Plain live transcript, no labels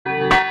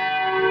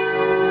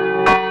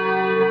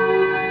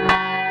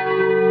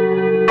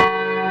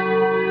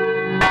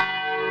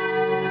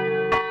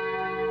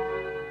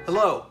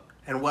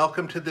and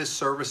welcome to this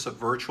service of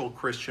virtual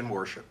Christian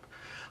worship.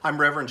 I'm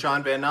Reverend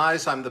John Van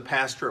Nuys. I'm the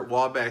pastor at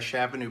Wabash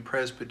Avenue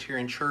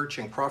Presbyterian Church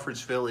in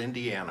Crawfordsville,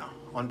 Indiana.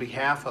 On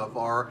behalf of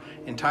our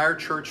entire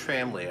church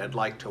family, I'd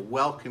like to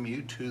welcome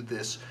you to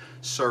this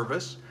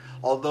service.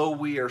 Although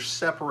we are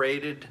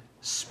separated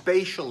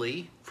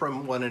spatially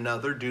from one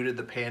another due to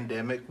the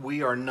pandemic,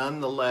 we are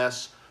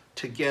nonetheless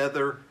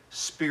together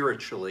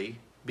spiritually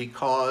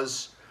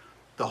because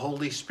the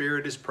Holy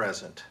Spirit is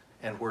present,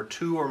 and where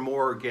two or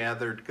more are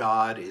gathered,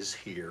 God is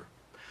here.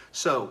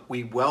 So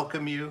we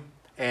welcome you,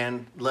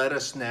 and let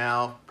us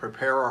now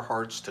prepare our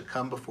hearts to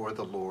come before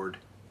the Lord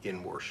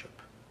in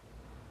worship.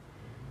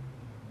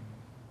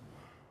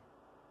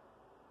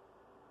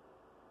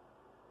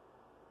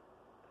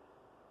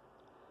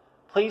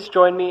 Please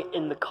join me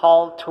in the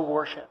call to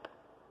worship.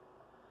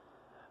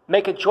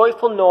 Make a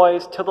joyful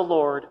noise to the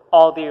Lord,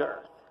 all the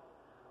earth.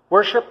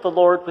 Worship the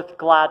Lord with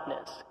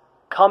gladness.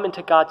 Come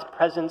into God's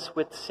presence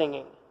with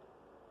singing.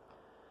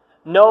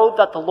 Know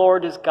that the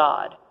Lord is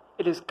God.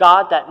 It is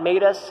God that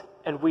made us,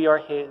 and we are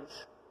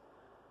his.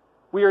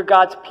 We are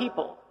God's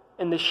people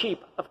and the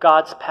sheep of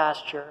God's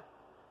pasture.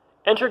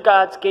 Enter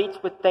God's gates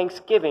with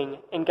thanksgiving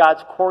and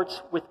God's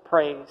courts with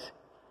praise.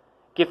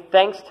 Give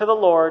thanks to the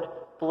Lord,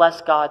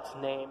 bless God's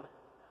name.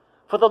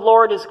 For the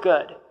Lord is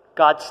good.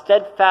 God's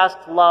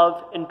steadfast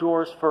love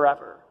endures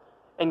forever,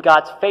 and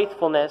God's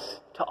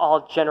faithfulness to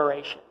all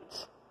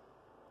generations.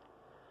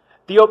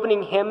 The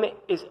opening hymn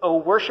is O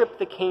Worship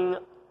the King,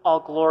 all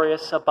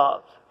glorious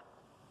above.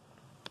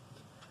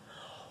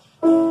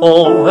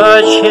 O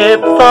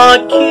worship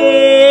the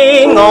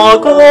King, all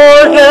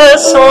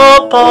glorious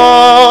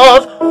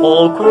above.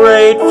 O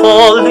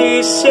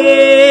gratefully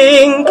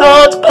sing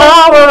God's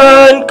power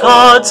and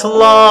God's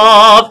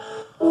love.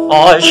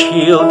 Our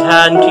shield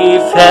and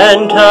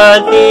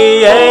defender,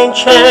 the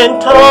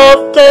Ancient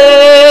of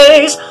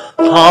Days,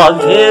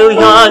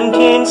 pavilioned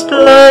in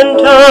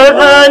splendor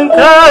and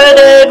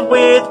girded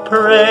with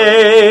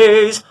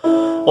praise.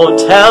 O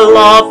tell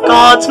of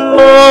God's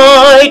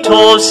might,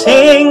 O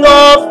sing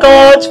of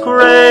God's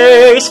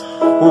grace,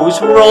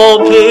 whose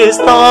robe is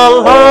the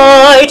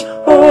light,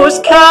 whose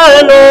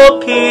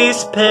canopy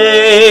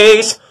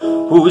space,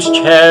 whose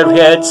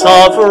chariots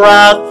of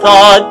wrath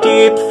the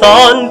deep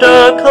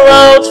thunder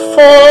clouds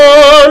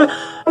form,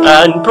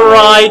 and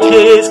bright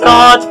is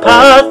God's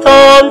path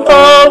on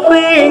the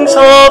wings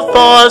of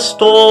the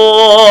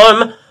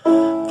storm.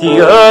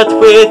 The earth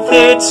with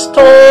its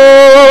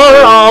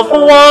store of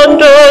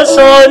wonders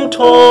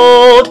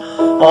untold,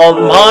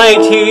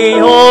 Almighty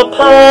your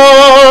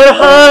power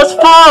has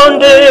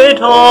founded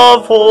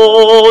of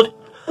old,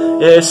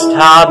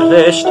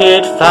 established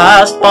it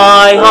fast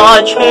by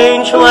a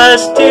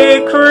changeless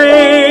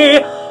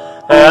decree,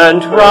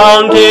 and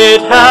round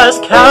it has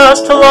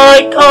cast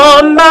like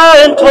a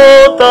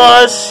mantle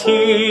the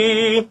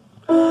sea.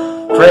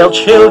 Frail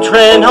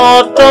children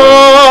of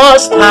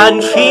dust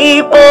and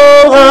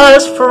feeble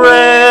as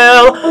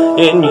frail,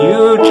 in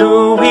you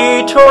do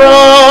we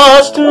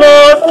trust,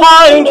 nor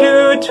find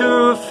you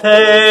to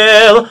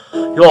fail.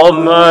 Your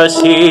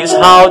mercies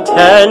how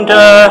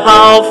tender,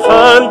 how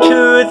firm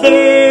to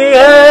the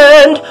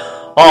end,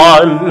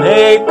 our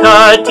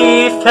Maker,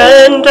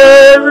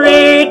 Defender,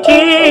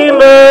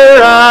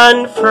 Redeemer,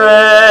 and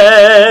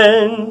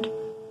Friend.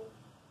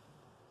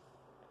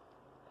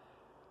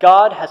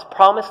 God has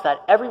promised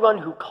that everyone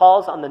who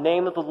calls on the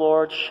name of the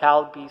Lord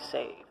shall be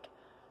saved.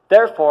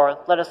 Therefore,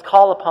 let us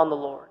call upon the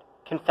Lord,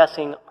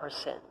 confessing our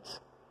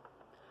sins.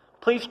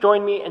 Please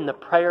join me in the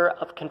prayer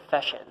of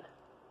confession.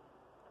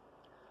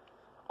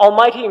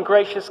 Almighty and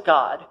gracious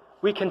God,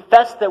 we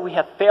confess that we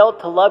have failed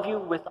to love you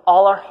with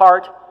all our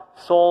heart,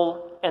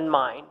 soul, and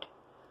mind.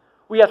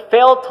 We have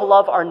failed to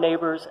love our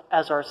neighbors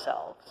as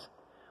ourselves.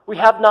 We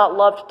have not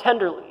loved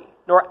tenderly,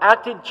 nor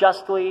acted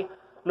justly,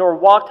 nor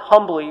walked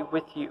humbly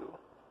with you.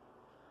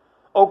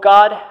 O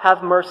God,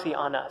 have mercy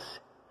on us.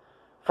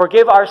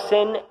 Forgive our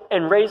sin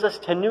and raise us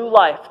to new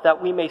life, that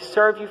we may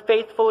serve you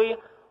faithfully,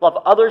 love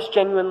others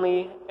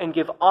genuinely, and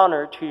give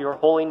honor to your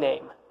holy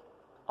name.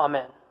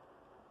 Amen.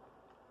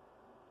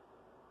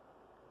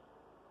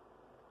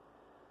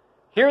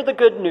 Hear the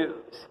good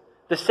news.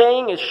 The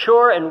saying is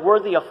sure and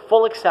worthy of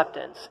full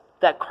acceptance,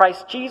 that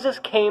Christ Jesus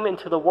came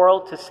into the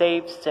world to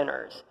save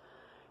sinners.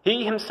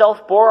 He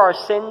himself bore our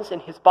sins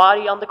in his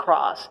body on the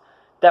cross,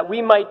 that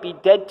we might be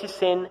dead to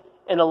sin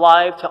and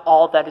alive to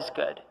all that is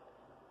good.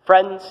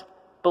 Friends,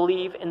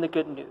 believe in the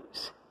good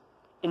news.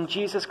 In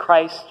Jesus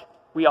Christ,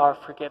 we are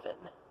forgiven.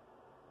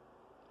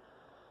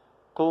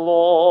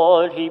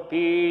 Glory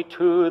be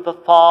to the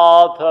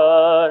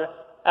Father,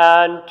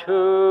 and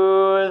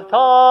to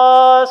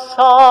the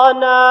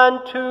Son,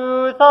 and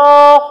to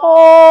the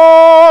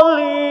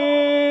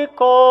Holy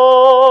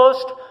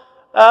Ghost,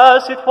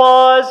 as it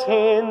was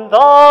in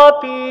the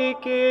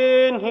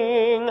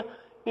beginning,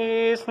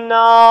 is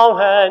now,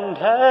 and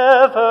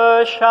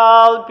ever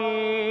shall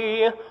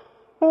be,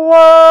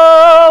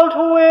 world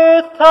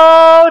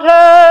without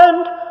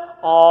end.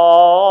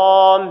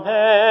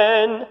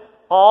 Amen.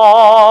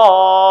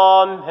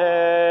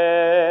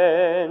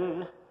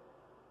 Amen.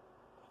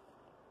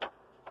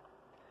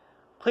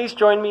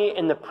 join me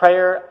in the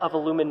prayer of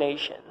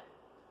illumination.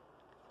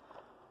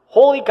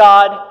 Holy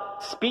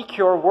God, speak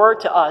your word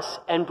to us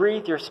and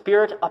breathe your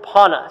Spirit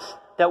upon us,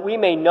 that we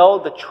may know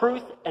the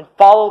truth and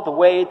follow the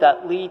way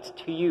that leads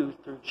to you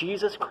through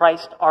Jesus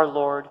Christ our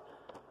Lord.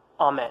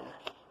 Amen.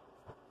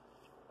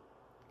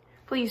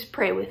 Please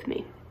pray with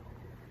me.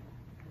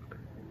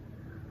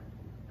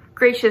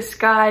 Gracious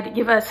God,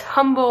 give us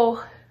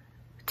humble,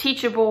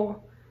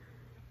 teachable,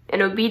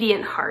 and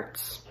obedient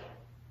hearts,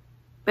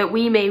 that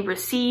we may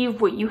receive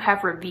what you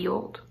have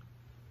revealed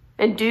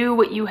and do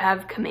what you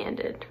have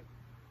commanded.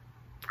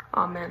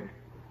 Amen.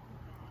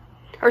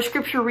 Our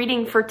scripture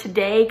reading for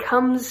today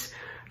comes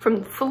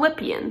from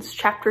Philippians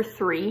chapter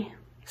 3,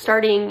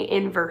 starting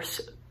in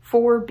verse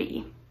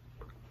 4b.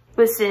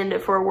 Listen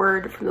for a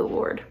word from the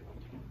Lord.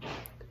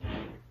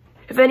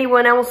 If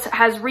anyone else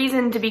has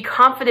reason to be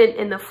confident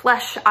in the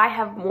flesh, I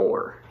have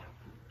more.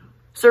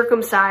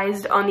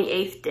 Circumcised on the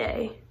 8th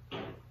day,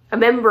 a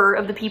member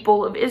of the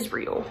people of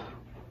Israel,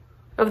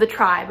 of the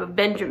tribe of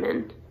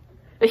Benjamin,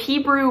 a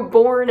Hebrew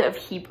born of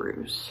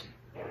Hebrews.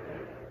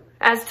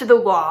 As to the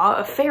law,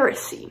 a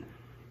Pharisee.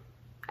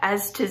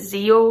 As to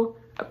zeal,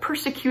 a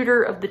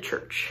persecutor of the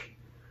church.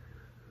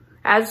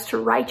 As to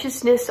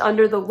righteousness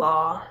under the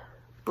law,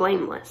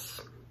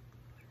 blameless.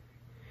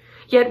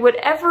 Yet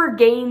whatever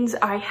gains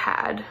I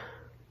had,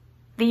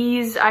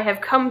 these I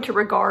have come to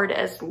regard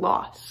as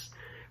loss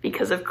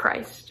because of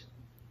Christ.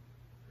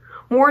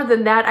 More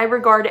than that, I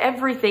regard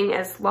everything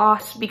as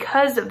loss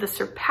because of the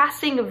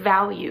surpassing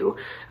value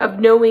of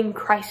knowing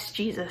Christ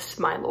Jesus,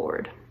 my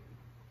Lord.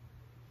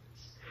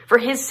 For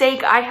his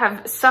sake, I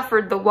have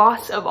suffered the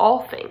loss of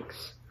all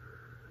things,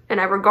 and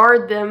I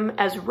regard them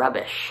as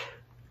rubbish,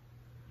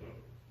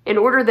 in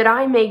order that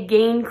I may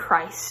gain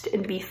Christ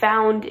and be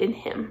found in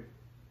him,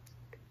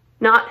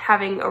 not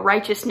having a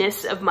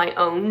righteousness of my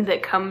own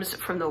that comes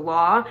from the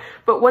law,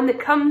 but one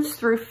that comes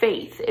through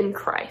faith in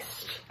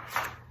Christ,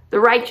 the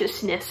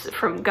righteousness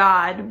from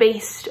God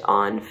based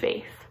on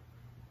faith.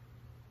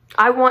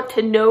 I want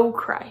to know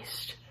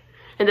Christ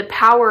and the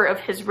power of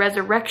his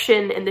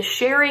resurrection and the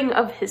sharing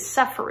of his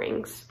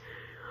sufferings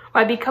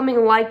by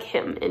becoming like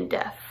him in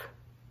death,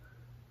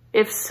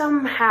 if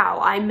somehow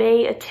I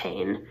may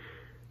attain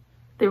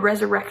the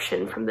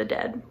resurrection from the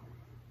dead.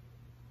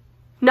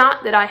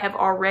 Not that I have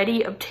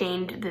already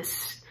obtained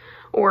this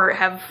or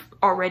have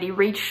already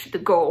reached the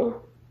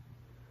goal,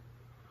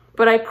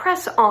 but I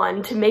press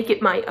on to make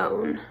it my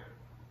own,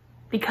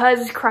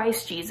 because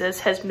Christ Jesus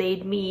has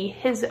made me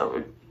his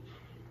own.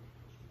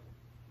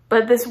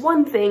 But this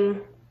one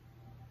thing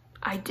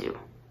I do,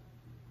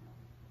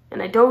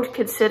 and I don't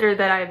consider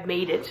that I have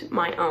made it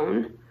my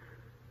own,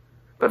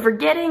 but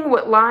forgetting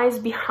what lies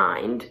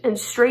behind and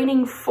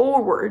straining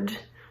forward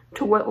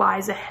to what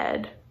lies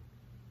ahead,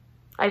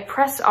 I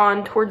press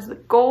on towards the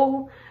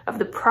goal of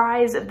the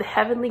prize of the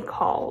heavenly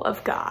call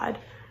of God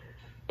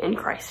in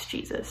Christ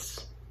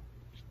Jesus.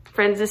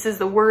 Friends, this is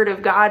the word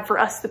of God for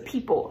us, the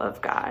people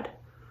of God.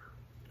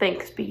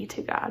 Thanks be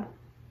to God.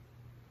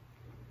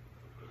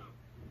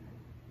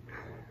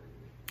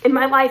 In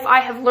my life, I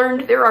have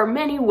learned there are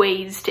many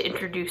ways to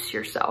introduce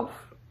yourself,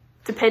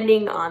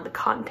 depending on the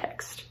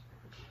context.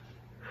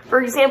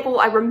 For example,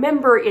 I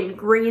remember in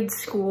grade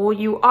school,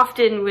 you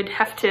often would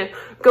have to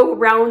go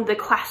around the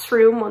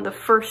classroom on the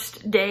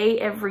first day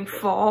every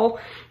fall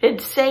and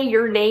say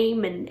your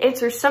name and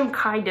answer some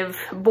kind of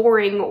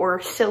boring or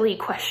silly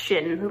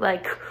question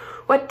like,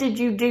 what did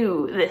you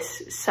do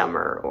this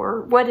summer?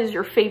 Or what is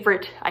your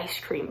favorite ice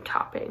cream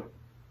topping?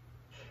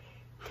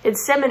 In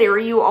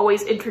seminary, you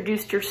always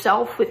introduced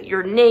yourself with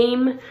your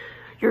name,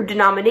 your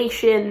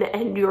denomination,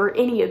 and your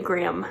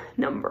Enneagram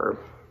number.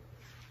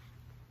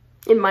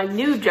 In my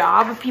new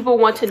job, people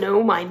want to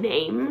know my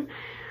name,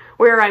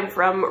 where I'm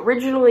from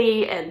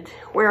originally and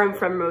where I'm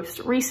from most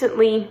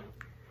recently,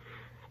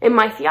 and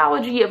my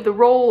theology of the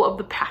role of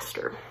the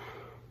pastor.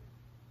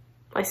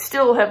 I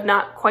still have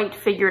not quite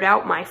figured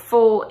out my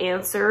full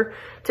answer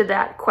to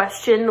that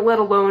question, let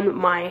alone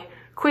my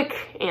quick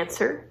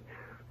answer,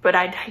 but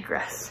I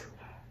digress.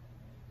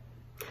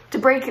 To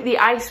break the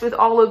ice with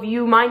all of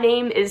you, my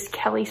name is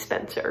Kelly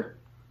Spencer.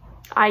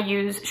 I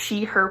use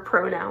she, her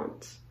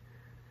pronouns.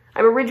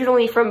 I'm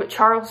originally from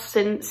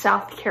Charleston,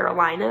 South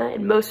Carolina,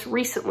 and most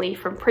recently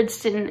from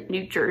Princeton,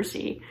 New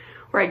Jersey,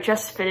 where I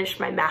just finished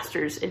my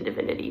master's in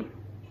divinity.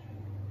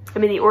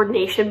 I'm in the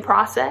ordination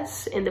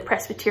process in the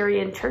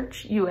Presbyterian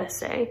Church,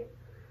 USA.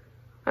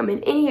 I'm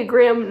in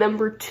Enneagram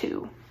number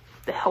 2,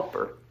 the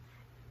helper.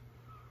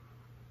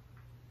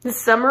 This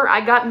summer,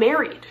 I got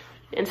married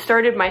and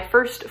started my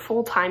first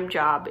full-time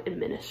job in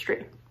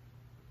ministry.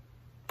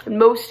 And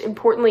most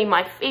importantly,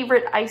 my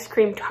favorite ice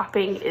cream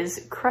topping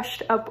is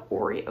crushed up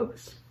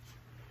Oreos.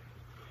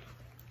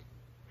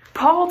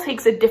 Paul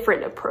takes a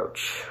different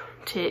approach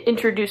to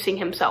introducing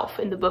himself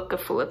in the book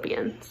of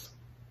Philippians.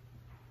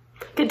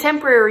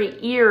 Contemporary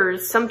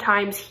ears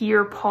sometimes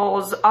hear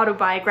Paul's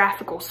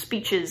autobiographical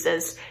speeches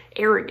as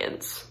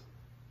arrogance.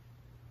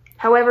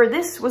 However,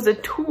 this was a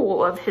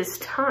tool of his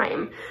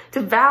time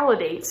to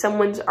validate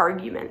someone's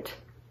argument.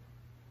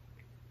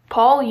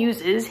 Paul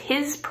uses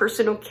his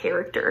personal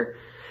character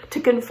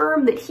to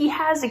confirm that he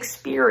has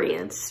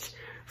experienced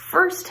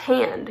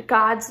firsthand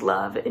God's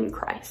love in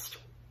Christ.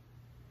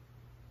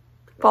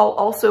 Paul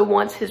also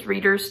wants his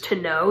readers to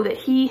know that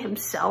he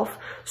himself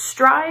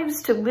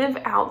strives to live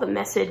out the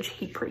message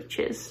he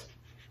preaches.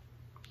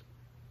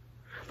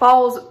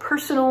 Paul's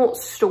personal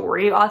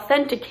story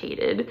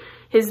authenticated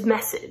his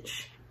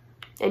message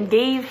and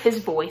gave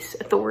his voice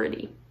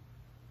authority.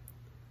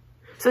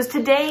 So as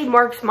today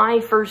marks my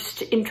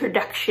first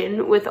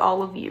introduction with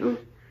all of you,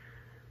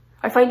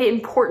 I find it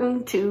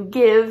important to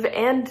give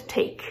and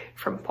take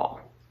from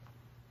Paul.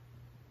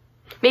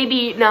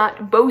 Maybe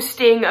not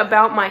boasting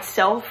about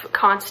myself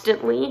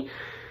constantly,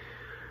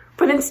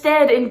 but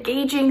instead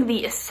engaging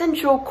the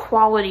essential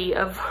quality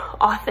of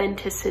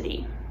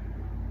authenticity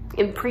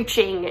in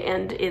preaching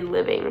and in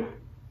living.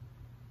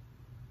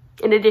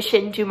 In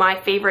addition to my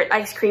favorite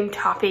ice cream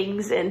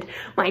toppings and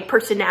my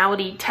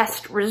personality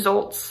test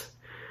results,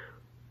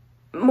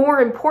 more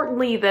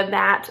importantly than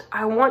that,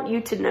 I want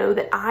you to know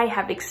that I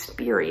have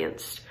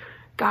experienced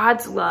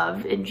God's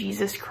love in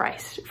Jesus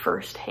Christ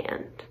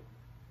firsthand.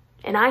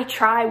 And I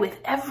try with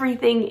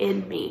everything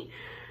in me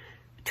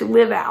to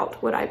live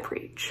out what I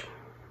preach.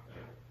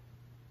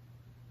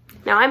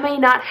 Now, I may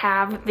not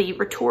have the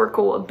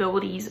rhetorical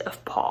abilities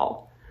of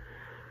Paul,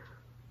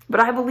 but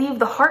I believe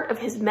the heart of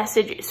his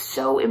message is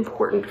so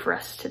important for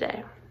us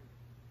today.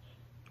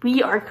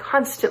 We are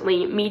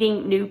constantly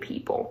meeting new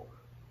people,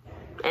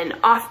 and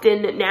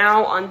often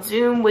now on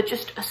Zoom with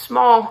just a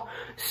small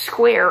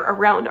square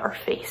around our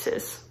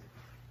faces.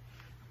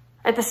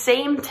 At the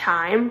same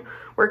time,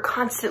 we're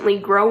constantly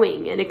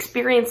growing and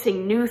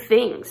experiencing new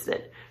things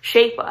that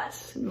shape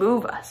us,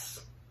 move us,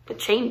 that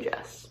change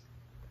us.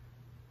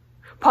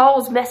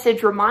 Paul's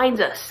message reminds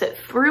us that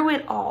through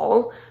it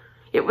all,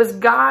 it was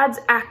God's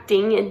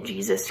acting in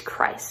Jesus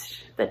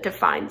Christ that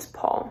defines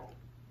Paul,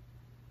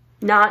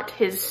 not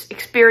his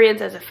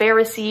experience as a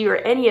Pharisee or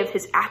any of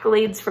his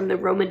accolades from the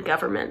Roman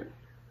government.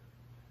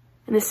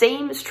 And the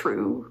same is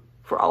true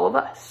for all of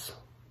us.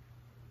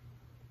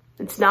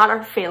 It's not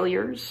our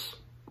failures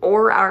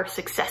or our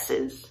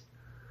successes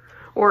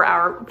or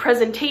our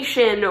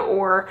presentation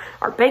or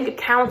our bank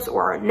accounts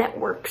or our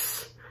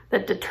networks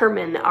that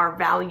determine our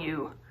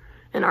value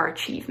and our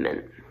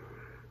achievement.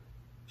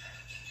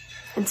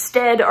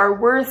 Instead, our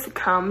worth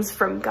comes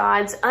from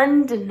God's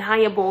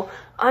undeniable,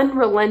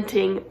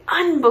 unrelenting,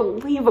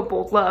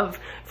 unbelievable love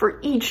for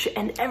each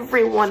and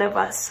every one of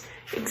us,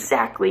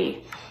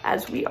 exactly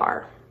as we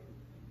are.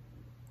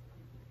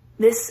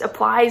 This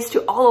applies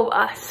to all of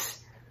us,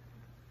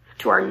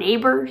 to our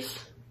neighbors,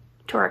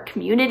 to our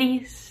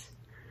communities,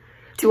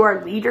 to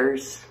our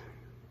leaders,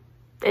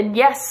 and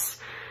yes,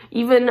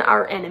 even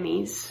our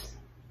enemies,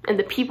 and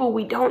the people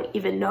we don't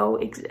even know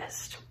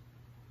exist.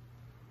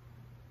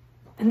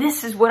 And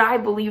this is what I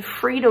believe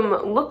freedom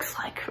looks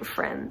like,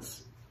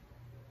 friends.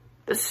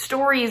 The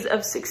stories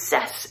of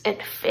success and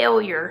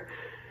failure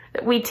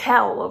that we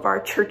tell of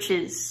our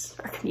churches,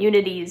 our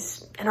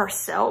communities, and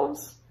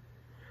ourselves,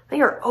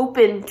 they are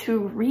open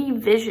to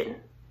revision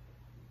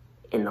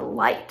in the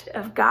light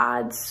of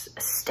God's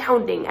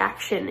astounding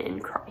action in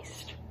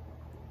Christ.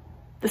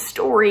 The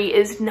story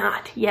is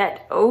not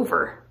yet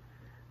over.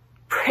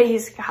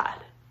 Praise God.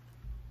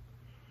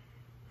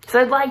 So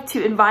I'd like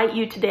to invite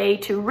you today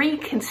to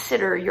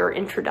reconsider your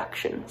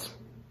introductions.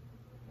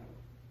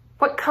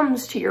 What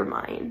comes to your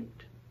mind?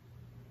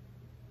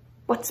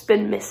 What's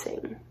been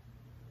missing?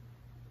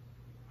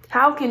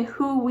 How can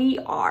who we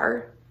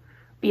are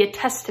be a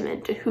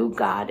testament to who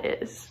God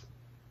is?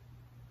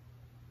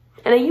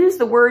 And I use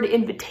the word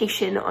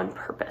invitation on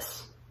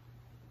purpose.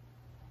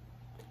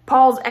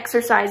 Paul's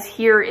exercise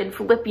here in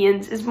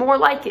Philippians is more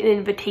like an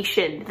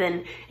invitation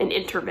than an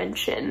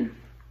intervention.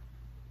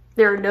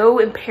 There are no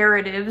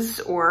imperatives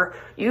or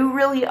you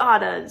really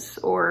oughtas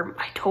or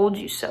I told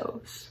you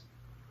so's.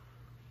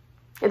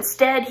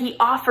 Instead, he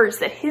offers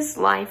that his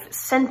life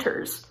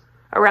centers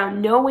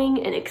around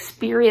knowing and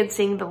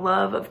experiencing the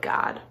love of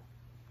God.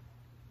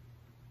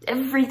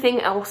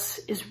 Everything else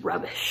is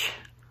rubbish.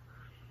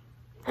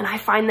 And I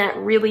find that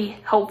really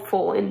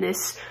helpful in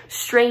this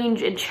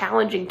strange and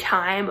challenging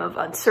time of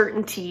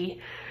uncertainty,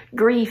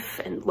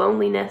 grief, and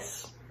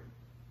loneliness.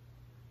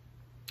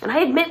 And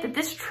I admit that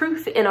this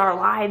truth in our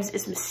lives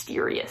is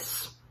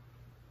mysterious.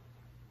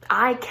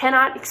 I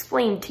cannot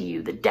explain to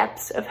you the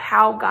depths of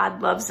how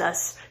God loves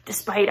us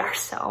despite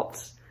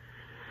ourselves,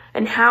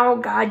 and how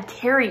God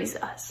carries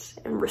us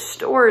and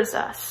restores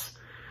us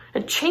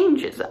and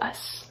changes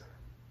us,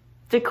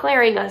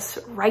 declaring us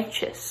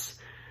righteous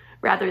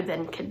rather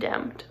than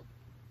condemned.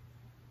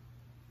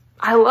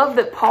 I love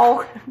that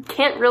Paul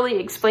can't really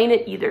explain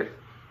it either.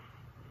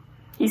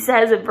 He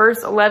says in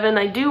verse 11,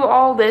 I do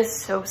all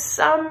this so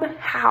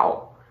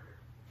somehow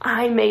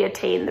I may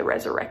attain the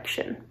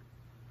resurrection.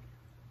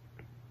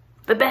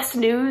 The best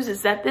news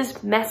is that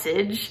this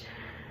message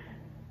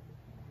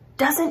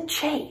doesn't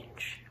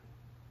change.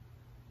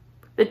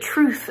 The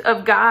truth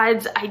of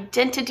God's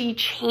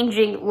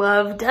identity-changing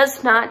love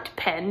does not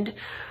depend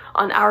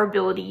on our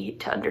ability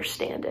to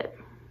understand it.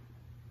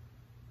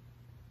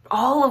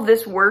 All of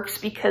this works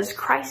because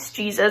Christ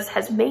Jesus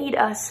has made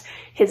us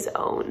his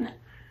own.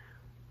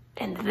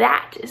 And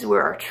that is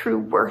where our true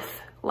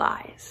worth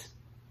lies.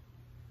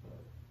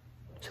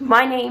 So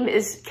my name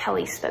is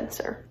Kelly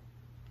Spencer.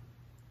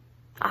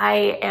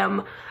 I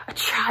am a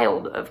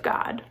child of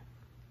God,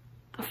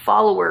 a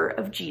follower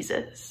of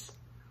Jesus,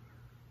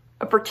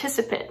 a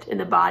participant in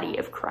the body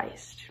of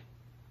Christ.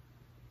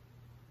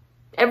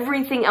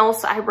 Everything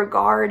else I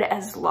regard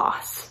as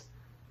loss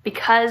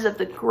because of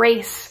the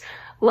grace,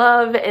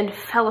 love, and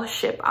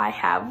fellowship I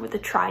have with the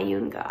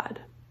triune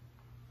God.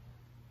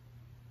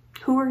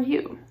 Who are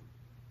you?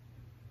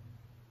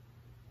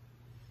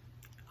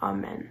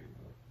 Amen.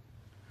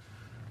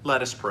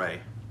 Let us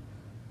pray.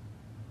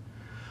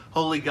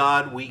 Holy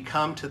God, we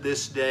come to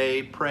this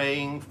day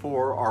praying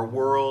for our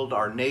world,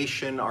 our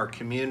nation, our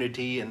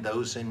community, and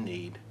those in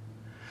need.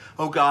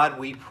 Oh God,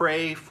 we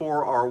pray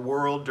for our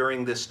world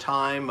during this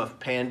time of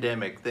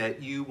pandemic,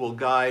 that you will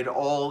guide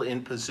all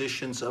in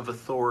positions of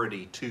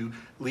authority to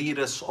lead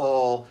us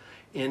all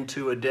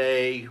into a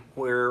day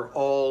where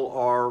all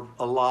are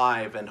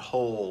alive and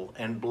whole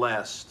and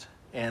blessed,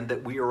 and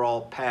that we are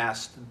all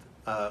past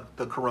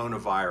the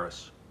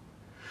coronavirus.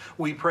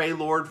 We pray,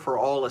 Lord, for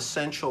all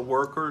essential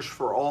workers,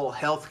 for all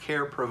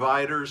healthcare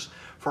providers,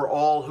 for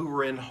all who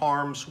are in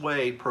harm's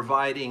way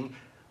providing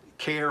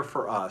care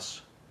for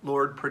us.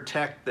 Lord,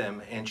 protect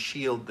them and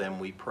shield them,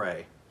 we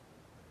pray.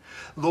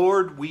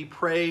 Lord, we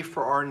pray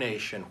for our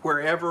nation.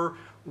 Wherever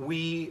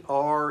we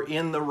are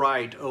in the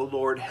right, oh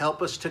Lord,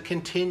 help us to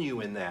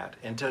continue in that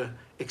and to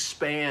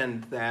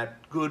expand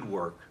that good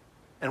work.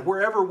 And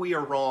wherever we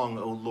are wrong,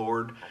 oh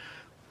Lord,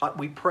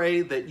 we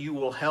pray that you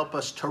will help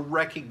us to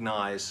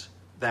recognize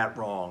that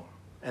wrong,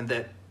 and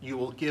that you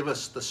will give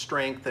us the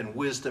strength and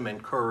wisdom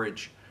and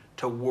courage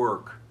to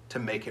work to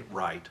make it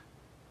right.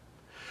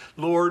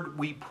 Lord,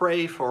 we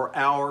pray for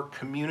our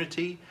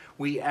community.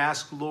 We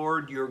ask,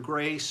 Lord, your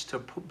grace to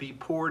be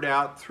poured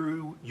out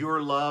through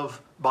your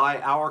love by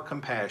our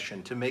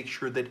compassion to make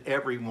sure that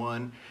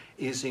everyone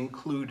is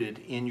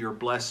included in your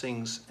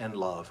blessings and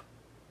love.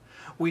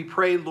 We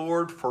pray,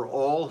 Lord, for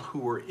all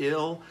who are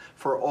ill,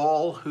 for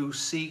all who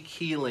seek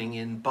healing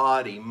in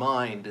body,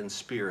 mind, and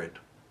spirit.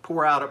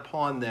 Pour out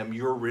upon them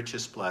your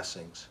richest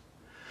blessings.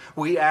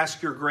 We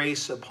ask your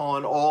grace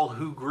upon all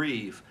who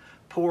grieve.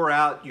 Pour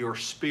out your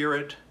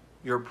spirit,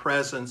 your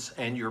presence,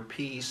 and your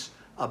peace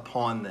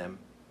upon them,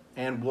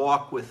 and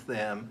walk with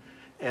them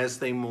as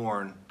they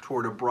mourn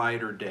toward a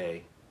brighter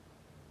day.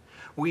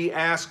 We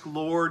ask,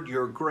 Lord,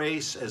 your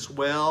grace as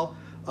well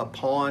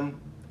upon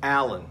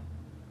Alan,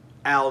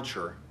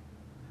 Alger,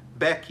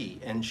 Becky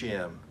and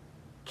Jim,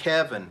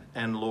 Kevin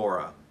and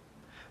Laura,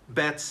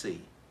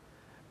 Betsy,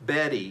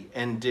 Betty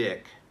and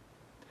Dick,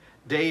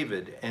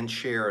 David and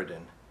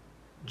Sheridan,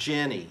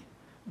 Jenny,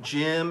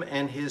 Jim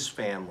and his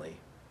family,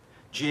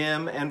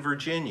 Jim and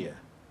Virginia,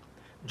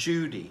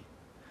 Judy,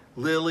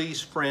 Lily's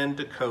friend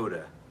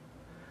Dakota,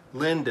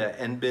 Linda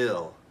and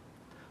Bill,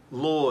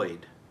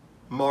 Lloyd,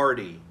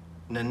 Marty,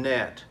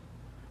 Nanette,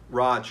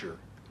 Roger,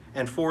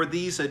 and for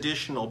these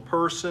additional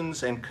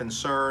persons and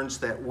concerns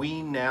that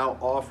we now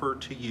offer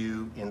to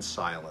you in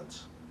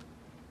silence.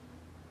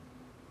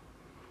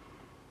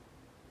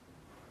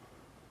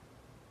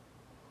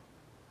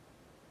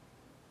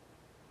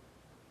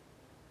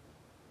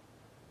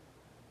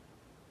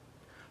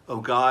 Oh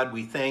God,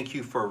 we thank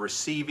you for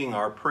receiving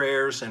our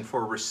prayers and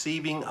for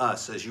receiving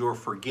us as your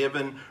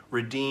forgiven,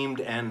 redeemed,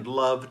 and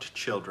loved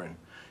children.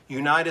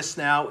 Unite us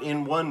now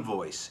in one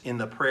voice in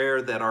the prayer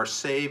that our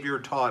Savior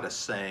taught us,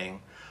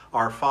 saying,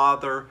 Our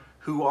Father,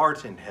 who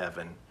art in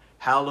heaven,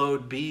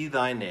 hallowed be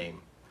thy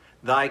name.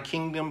 Thy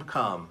kingdom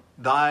come,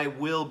 thy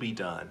will be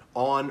done,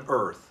 on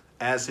earth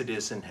as it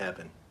is in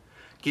heaven.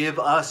 Give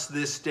us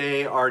this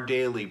day our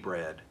daily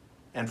bread,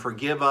 and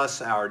forgive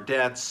us our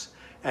debts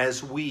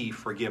as we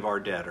forgive our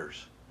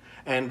debtors.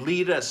 And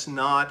lead us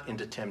not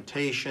into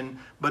temptation,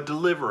 but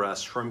deliver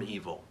us from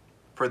evil.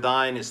 For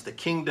thine is the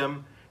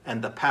kingdom,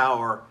 and the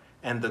power,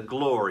 and the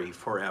glory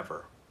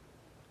forever.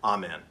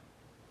 Amen.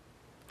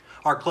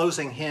 Our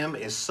closing hymn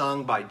is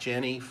sung by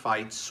Jennie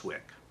Fights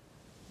Swick.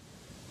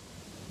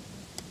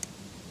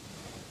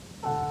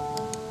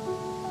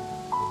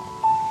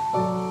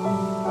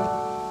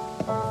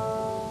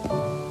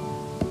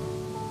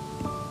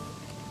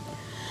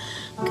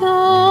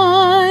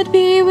 God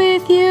be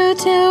with you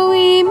till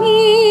we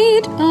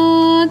meet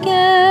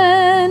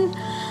again.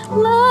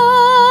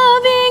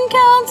 Loving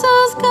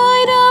counsels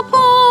guide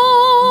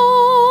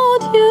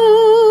uphold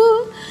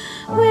you.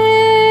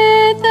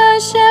 With the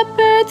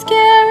shepherd's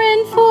care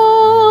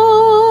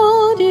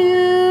enfold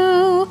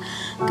you.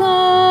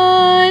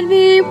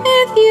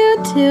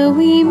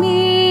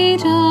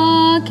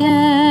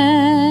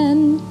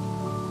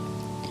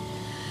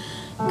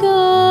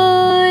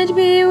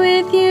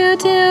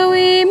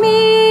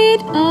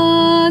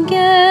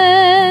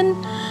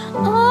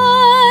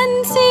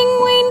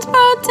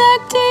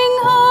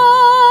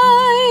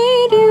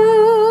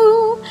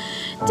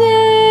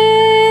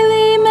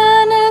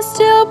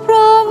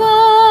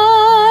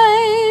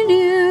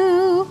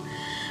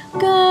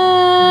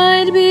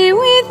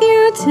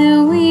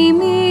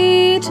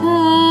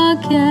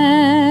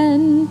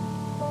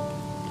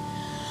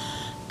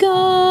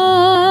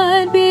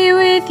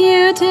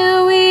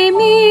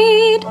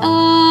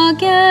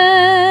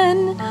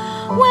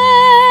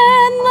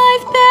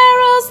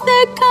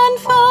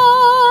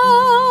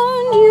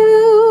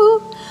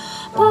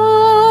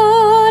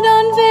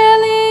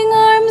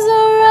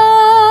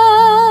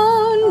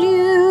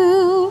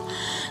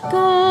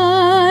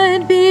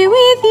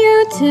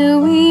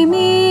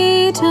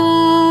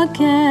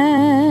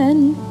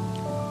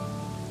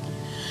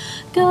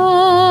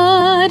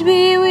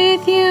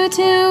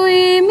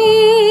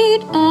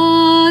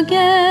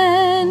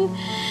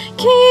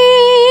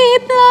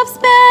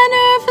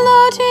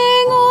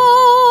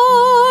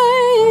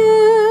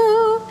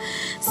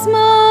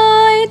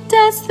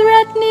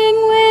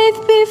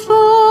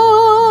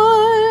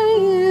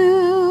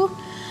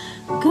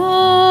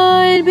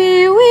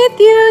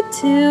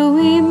 till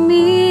we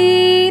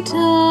meet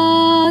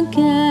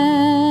again.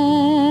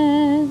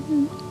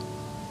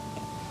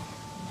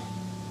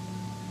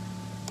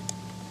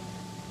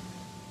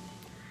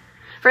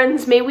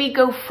 Friends, may we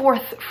go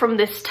forth from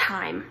this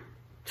time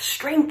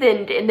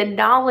strengthened in the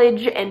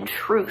knowledge and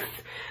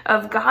truth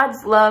of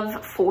God's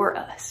love for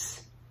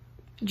us,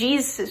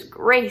 Jesus'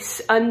 grace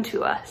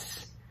unto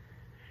us,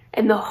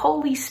 and the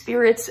Holy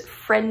Spirit's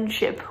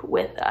friendship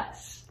with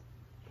us,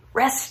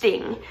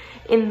 resting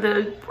in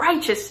the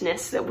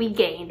righteousness that we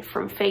gain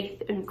from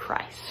faith in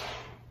Christ.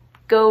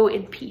 Go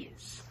in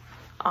peace.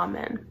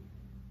 Amen.